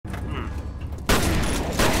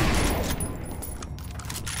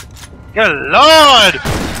Good lord!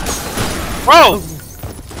 Bro!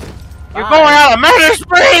 You're going on a murder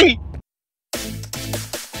spree!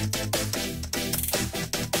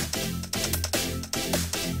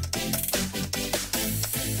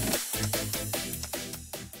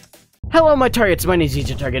 Hello, my targets. My name is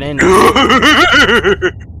EasyTargetNIN.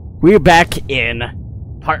 We're back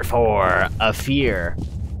in part 4 of F.e.a.r.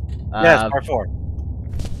 Yes, part 4.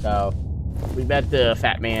 So, we met the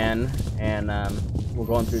fat man, and we're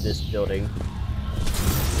going through this building.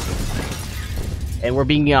 And we're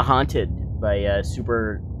being haunted by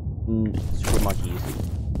super monkeys.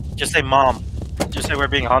 Just say mom. Just say we're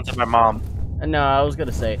being haunted by mom. No, I was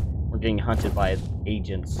gonna say we're getting hunted by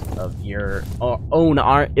agents of your own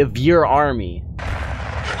army. They're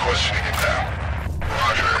questioning him now.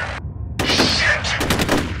 Roger.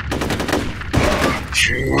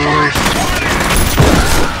 Shit!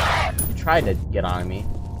 You tried to get on me,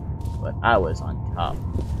 but I was on top.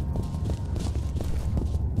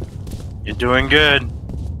 You're doing good.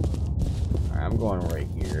 Alright, I'm going right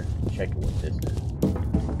here. Checking what this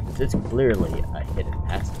is. It's clearly a hidden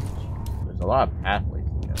passage. There's a lot of pathways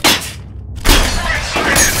to go.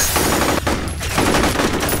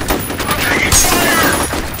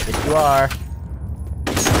 Yes, you are.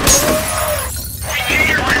 We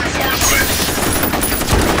need reinforcements.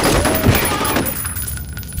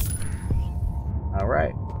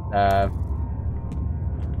 Alright.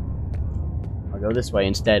 I'll go this way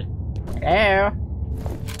instead. Hello.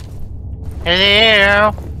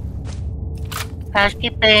 Hello.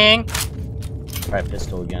 Housekeeping. Try a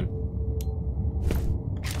pistol again.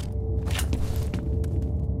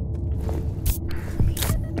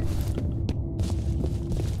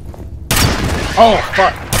 Oh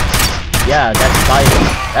fuck! Yeah,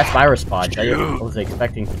 that's my response. I was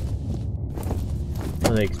expecting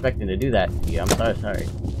to do that. Yeah, I'm sorry.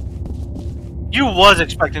 You was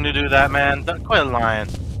expecting to do that, man. Quit lying.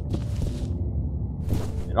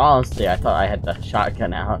 In all honesty, I thought I had the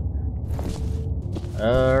shotgun out.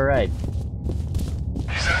 Alright.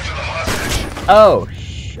 He's after the hostage. Oh,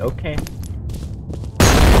 okay.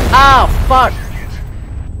 Oh, fuck!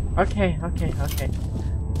 Okay.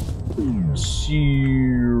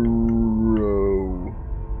 0.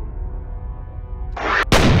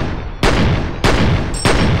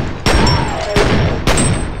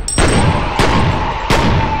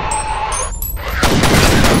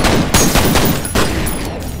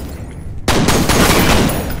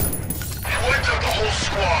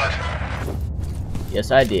 Yes,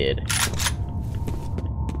 I did.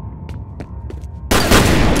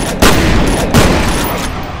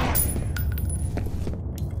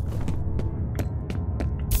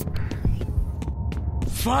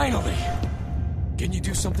 Finally! Can you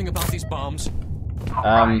do something about these bombs?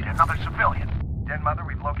 Alright, another civilian. Den Mother,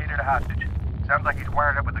 we've located a hostage. Sounds like he's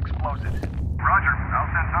wired up with explosives. Roger, I'll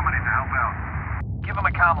send somebody to help out. Give him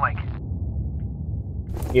a comm link.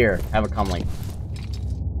 Here, have a comm link.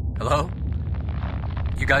 Hello?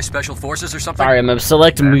 You guys special forces or something? Sorry, I'm a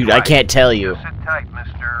select mood. I can't tell you. Sit tight,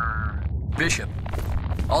 Mr. Bishop.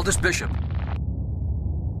 Aldous Bishop.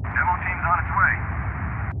 Demo team's on its way.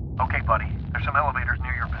 Okay, buddy. There's some elevators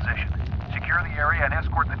near your position. Secure the area and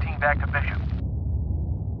escort the team back to Bishop.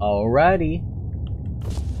 Alrighty.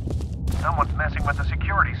 Someone's messing with the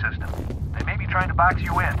security system. They may be trying to box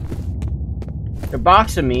you in. They're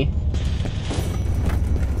boxing me.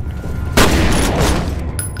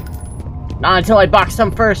 Not until I box them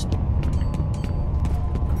first.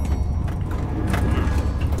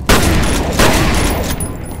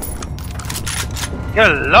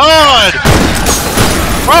 Good lord!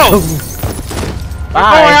 Bro! You're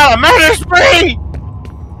going on a murder spree!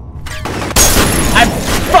 I'm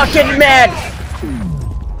fucking mad!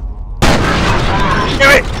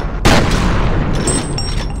 Give it!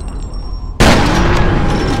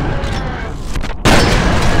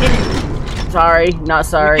 Sorry, not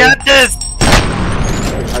sorry. We got this!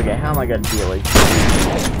 Okay, how am I gonna deal with it?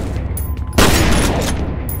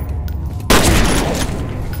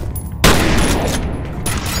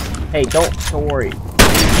 Hey, don't worry.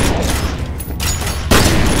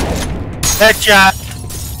 Headshot!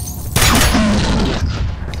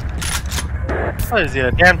 What is he,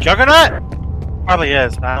 a damn juggernaut? Probably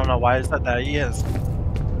is. I don't know why is that he is.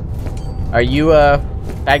 Are you,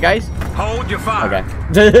 bad guys? Hold your fire. Okay.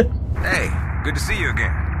 Hey, good to see you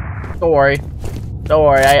again. Don't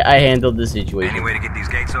worry, I handled the situation. Any way to get these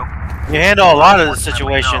gates open? You handle a lot of the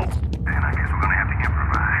situations. Then I guess we're gonna have to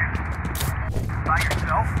improvise. By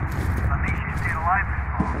yourself? Unleash you stayed alive this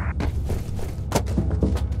long.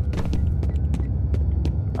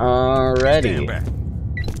 Stand Alrighty. back.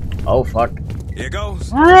 Oh fuck. Here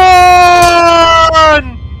goes.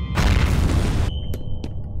 Run!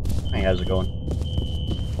 Hey, how's it going?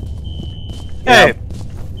 Hey,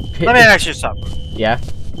 let me ask you something. Yeah?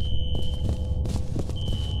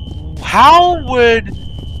 How would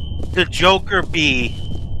the Joker be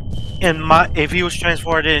in if he was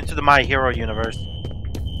transported into the My Hero universe?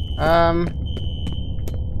 I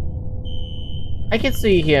can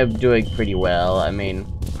see him doing pretty well. I mean,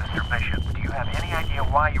 Mr. Bishop, do you have any idea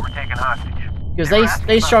why you were taken hostage? because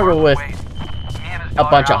they struggle with a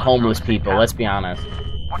bunch of homeless people. Let's be honest.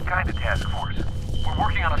 What kind of task force? We're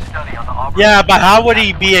working on a study on the Auburn. Yeah, but how would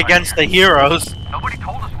he be against the heroes? Nobody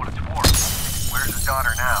told us what it's for. Where's his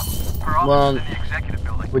daughter now? Her office Well, is in the executive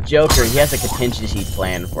building. with Joker, he has a contingency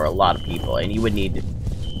plan for a lot of people, and you would need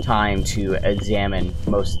time to examine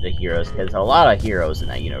most of the heroes, because a lot of heroes in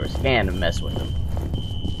that universe can mess with them.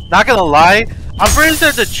 Not gonna lie, I'm pretty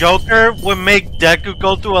sure the Joker would make Deku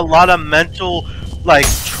go through a lot of mental, like,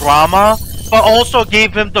 trauma, but also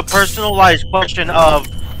gave him the personalized question of,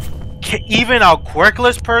 even a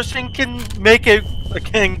quirkless person can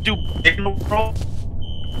do big in the world?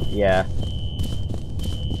 Yeah.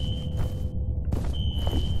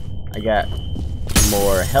 I got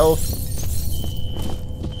more health.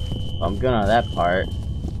 I'm good on that part.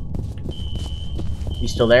 You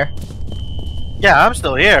still there? Yeah, I'm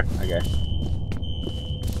still here. Okay.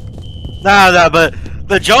 Nah, but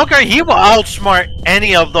the Joker, he will outsmart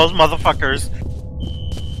any of those motherfuckers.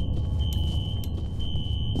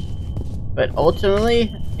 But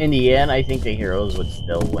ultimately, in the end, I think the heroes would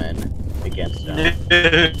still win against them.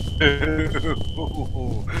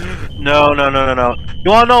 No. You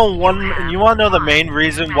wanna know the main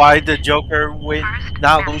reason why the Joker would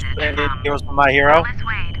not lose to the heroes from My Hero?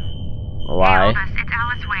 Why?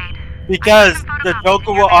 Because the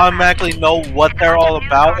Joker will automatically know what they're all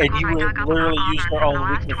about, and he will literally use their own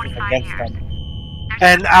weaknesses against them.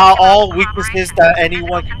 And all weaknesses that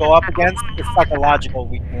anyone can go up against is psychological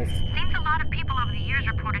weakness. Seems a lot of people over the years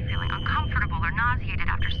reported feeling uncomfortable or nauseated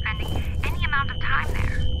after spending any amount of time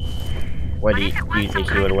there. What do you think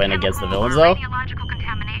he would win against the villains, though?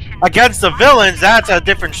 Against the villains, that's a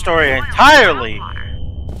different story entirely.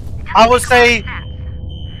 I would say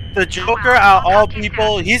the Joker, out of all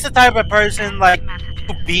people, he's the type of person, like,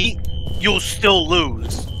 you beat, you'll still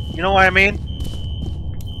lose. You know what I mean?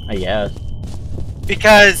 I guess.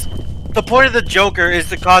 Because the point of the Joker is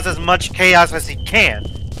to cause as much chaos as he can.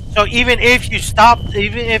 So even if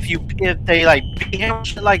they like beat him,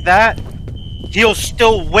 shit like that, he'll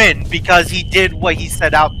still win because he did what he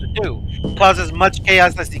set out to do. Cause as much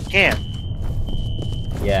chaos as he can.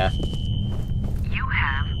 Yeah. You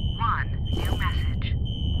have one new message.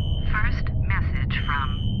 First message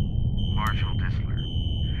from Marshall Disler.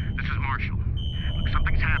 This is Marshall. Look,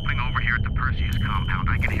 something's happening over here at the Perseus compound.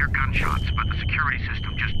 I can hear gunshots, but the security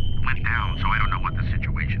system just went down, so I don't know what the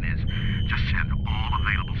situation is. Just send all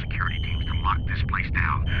available security teams to lock this place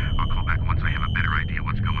down. I'll call back once I have a better idea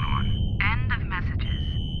what's going on. End of messages.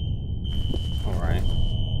 Alright.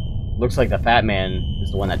 Looks like the Fat Man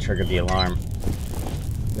is the one that triggered the alarm.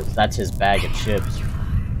 Because that's his bag of chips.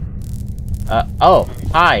 Oh,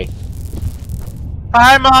 hi.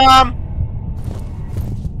 Hi, Mom!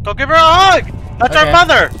 Go give her a hug! That's Okay. our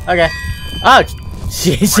mother! Okay. Oh,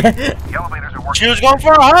 jeez. The elevators are working. She was going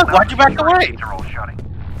for a hug! Why'd you back away? Are all shutting.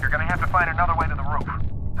 You're gonna have to find another way to the roof.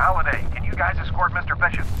 Holiday, can you guys escort Mr.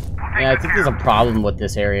 Bishop? Yeah, I think there's a problem with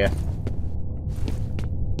this area.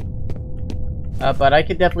 But I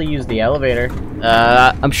could definitely use the elevator.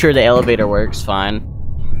 I'm sure the elevator works fine.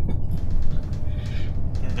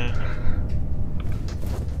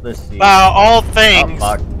 Let's see. About all things,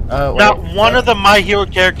 Oh, fuck. that one of the My Hero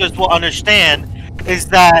characters will understand is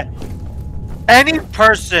that any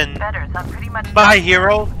person, My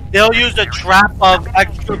Hero, they'll use a trap of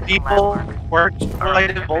extra people, works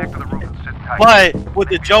related, but with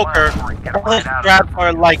the Joker, all his traps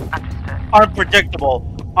are like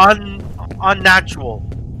unpredictable, unnatural,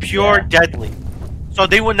 pure deadly. So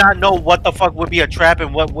they would not know what the fuck would be a trap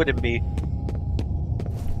and what wouldn't be.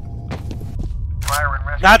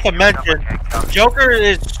 Not to mention, Joker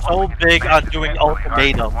is so big on doing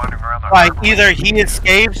ultimatum. Like, either he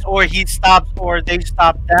escapes, or he stops, or they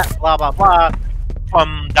stop that, blah blah blah,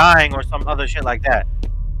 from dying, or some other shit like that.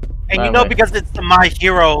 And you know, because it's the My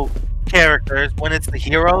Hero characters, when it's the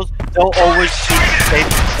heroes, they'll always choose to save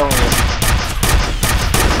the villain.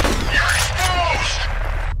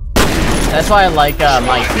 That's why I like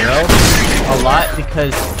My Hero a lot,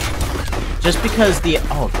 because just because the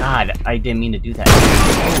oh god, I didn't mean to do that.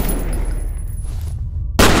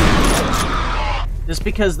 Just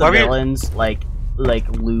because the villains like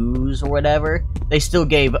lose or whatever, they still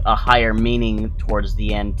gave a higher meaning towards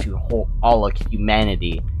the end to all of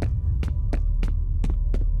humanity.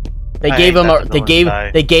 They gave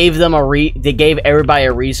everybody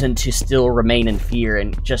a reason to still remain in fear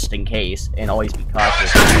and just in case and always be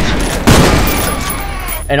cautious.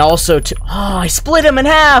 And also to I split him in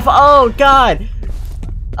half. Oh god.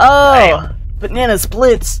 Oh, banana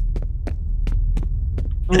splits.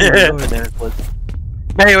 Banana splits.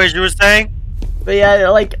 Anyways, you were saying? But yeah,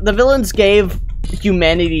 like the villains gave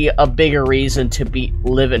humanity a bigger reason to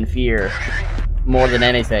live in fear more than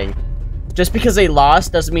anything. Just because they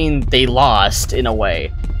lost doesn't mean they lost in a way.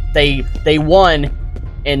 They won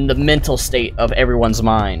in the mental state of everyone's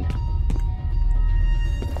mind.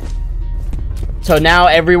 So now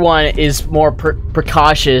everyone is more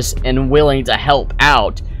precautious and willing to help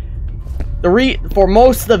out. For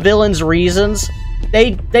most of the villains' reasons,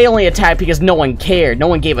 they only attacked because no one cared. No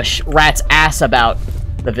one gave a rat's ass about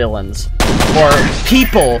the villains or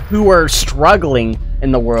people who were struggling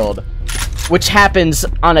in the world, which happens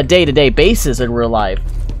on a day-to-day basis in real life.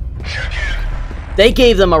 They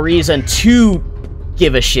gave them a reason to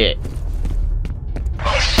give a shit.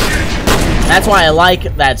 That's why I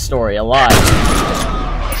like that story a lot.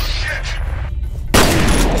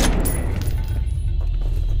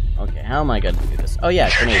 Okay, how am I gonna do this? Oh yeah,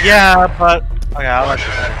 grenade. Yeah, but okay, I'll let you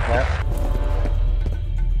finish that.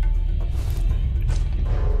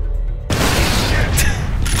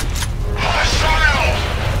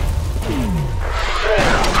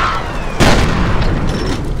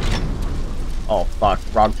 Oh fuck,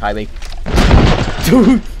 wrong timing.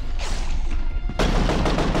 Dude!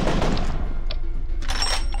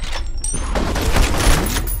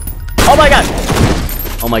 Oh my god!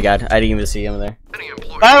 Oh my god, I didn't even see him there.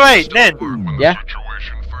 By the way, Nin. Yeah?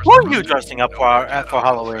 What are you dressing up for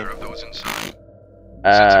Halloween?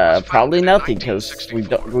 Probably nothing, because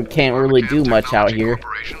we can't really do much out here.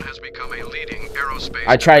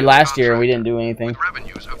 I tried last year and we didn't do anything.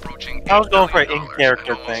 I was going for an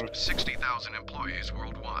in-character thing.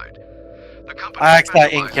 I asked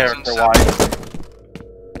that in-character why.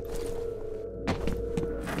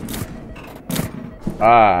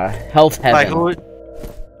 Health heaven.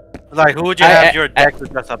 Who would you have your deck to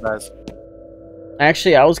dress up as?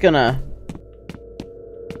 Actually, I was gonna...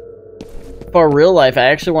 For real life, I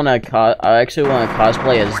actually wanna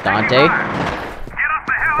cosplay as Dante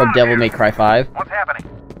from Devil May Cry 5. What's happening?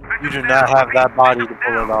 You do not have that body to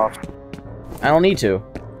pull it off. I don't need to.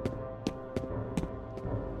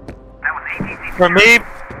 For me,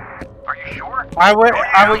 Are you sure? I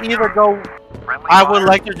would either go. I would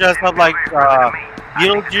like to dress up like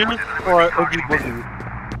Beetlejuice or Oogie Boogie.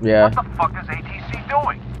 Yeah. What the fuck is ATC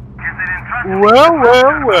doing? Well.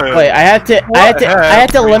 Wait, I had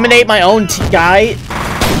to eliminate my own guy.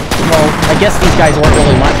 Well, I guess these guys weren't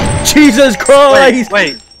really mine. Jesus Christ!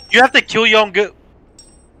 Wait. You have to kill your own good.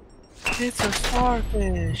 It's a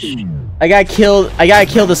starfish. I gotta kill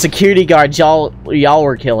the security guard y'all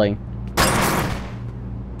were killing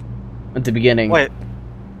at the beginning. Wait.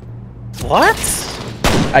 What?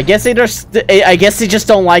 I guess they just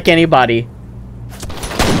don't like anybody.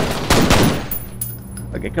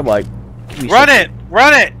 Okay, come on. Run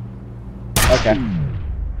it! Okay.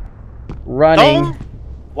 Running.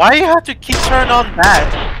 Why do you have to keep turning on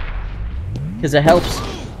that? Because it helps.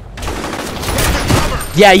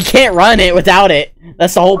 Yeah, you can't run it without it.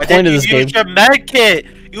 That's the whole point of this game. Use your med kit.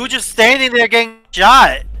 You were just standing there getting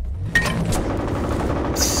shot.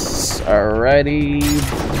 Alrighty.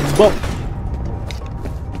 Boom.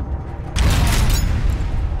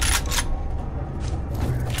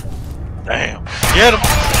 Damn. Get him.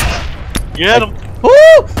 Get him. Woo!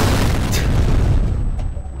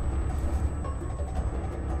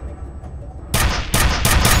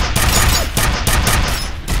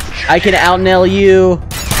 I can out-nail you.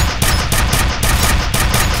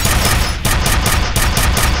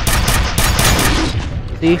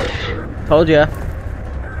 See? Told ya.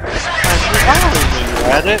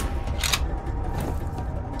 At it.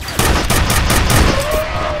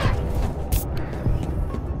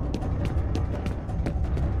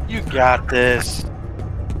 You got this.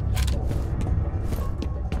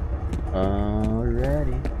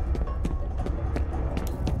 Alrighty.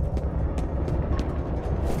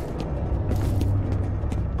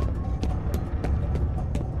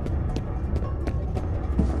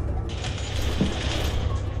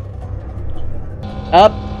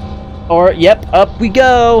 Up. Or, yep, up we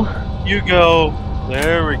go. You go.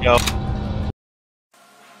 There we go.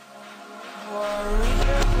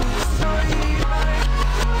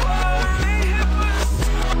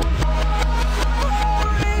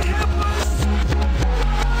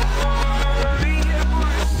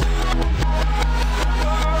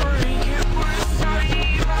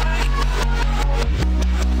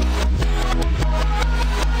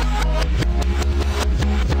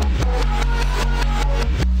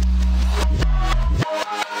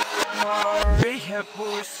 that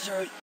bullshit.